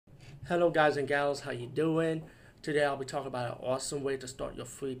Hello guys and gals, how you doing? Today I'll be talking about an awesome way to start your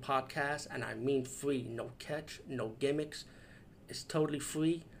free podcast, and I mean free, no catch, no gimmicks. It's totally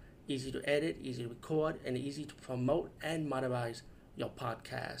free, easy to edit, easy to record, and easy to promote and monetize your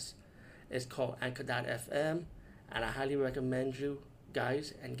podcast. It's called Anchor.fm, and I highly recommend you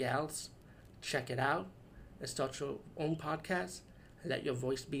guys and gals check it out and start your own podcast and let your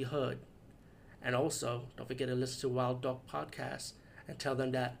voice be heard. And also, don't forget to listen to Wild Dog Podcast and tell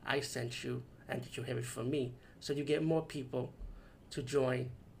them that I sent you and that you hear it from me, so you get more people to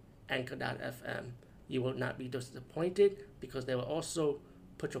join Anchor.fm. You will not be disappointed because they will also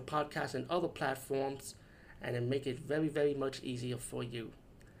put your podcast in other platforms and then make it very, very much easier for you.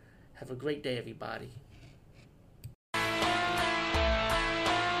 Have a great day, everybody.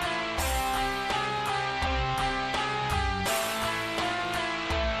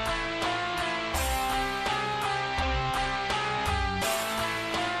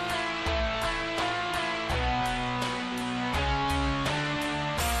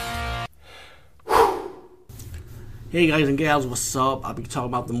 Hey guys and gals, what's up? I'll be talking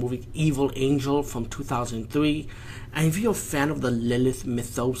about the movie Evil Angel from 2003. And if you're a fan of the Lilith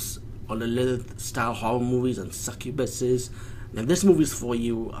mythos or the Lilith style horror movies and succubuses, then this movie's for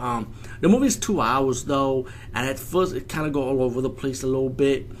you. The movie's 2 hours though, and at first it kind of go all over the place a little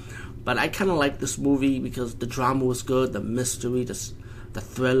bit. But I kind of like this movie because the drama was good, the mystery, the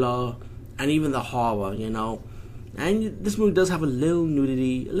thriller, and even the horror, you know. And this movie does have a little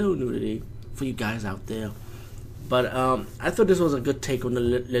nudity for you guys out there. But I thought this was a good take on the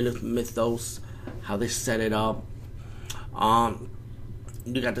Lilith mythos, how they set it up.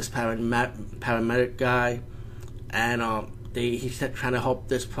 You got this paramedic guy, and he's trying to help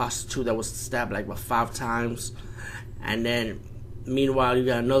this prostitute that was stabbed like about 5 times. And then, meanwhile, you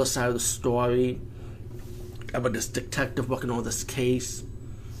got another side of the story about this detective working on this case,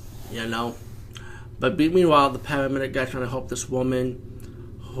 you know. But meanwhile, the paramedic guy trying to help this woman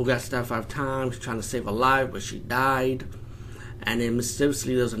who got stabbed 5 times, trying to save her life, but she died. And then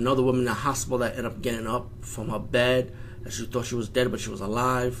mysteriously, there's another woman in the hospital that ended up getting up from her bed, and she thought she was dead, but she was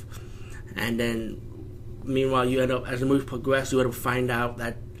alive. And then, meanwhile, you end up, as the movie progressed, you end up find out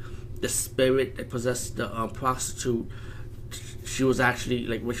that the spirit that possessed the prostitute, she was actually,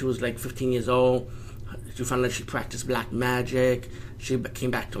 like, when she was like 15 years old, you found out she practiced black magic. She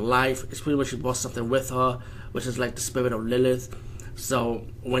came back to life. It's pretty much she brought something with her, which is like the spirit of Lilith. So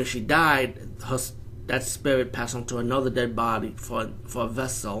when she died, that spirit passed on to another dead body for a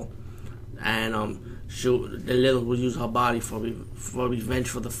vessel, and the Lilith will use her body for revenge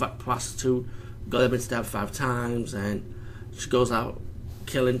for the prostitute. Girl had been stabbed 5 times, and she goes out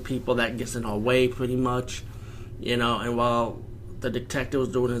killing people that gets in her way, pretty much, you know. And while the detective was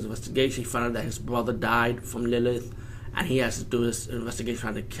doing his investigation, he found out that his brother died from Lilith, and he has to do this investigation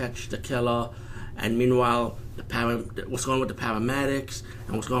trying to catch the killer. And meanwhile, what's going on with the paramedics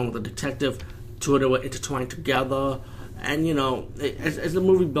and what's going on with the detective, two of them were intertwined together. And, you know, as the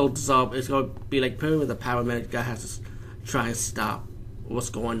movie builds up, it's going to be like period where the paramedic guy has to try and stop what's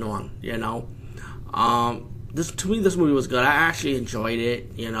going on, you know. To me, this movie was good. I actually enjoyed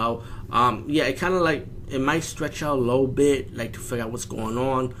it, you know. Yeah, it kind of like, it might stretch out a little bit, like to figure out what's going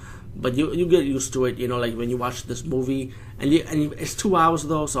on. But you get used to it, you know, like when you watch this movie. And it's 2 hours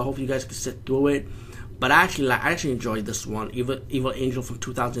though, so I hope you guys can sit through it. But I actually enjoyed this one, Evil Angel from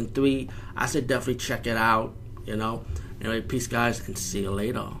 2003. I said definitely check it out, you know. Anyway, peace guys, and see you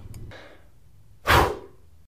later.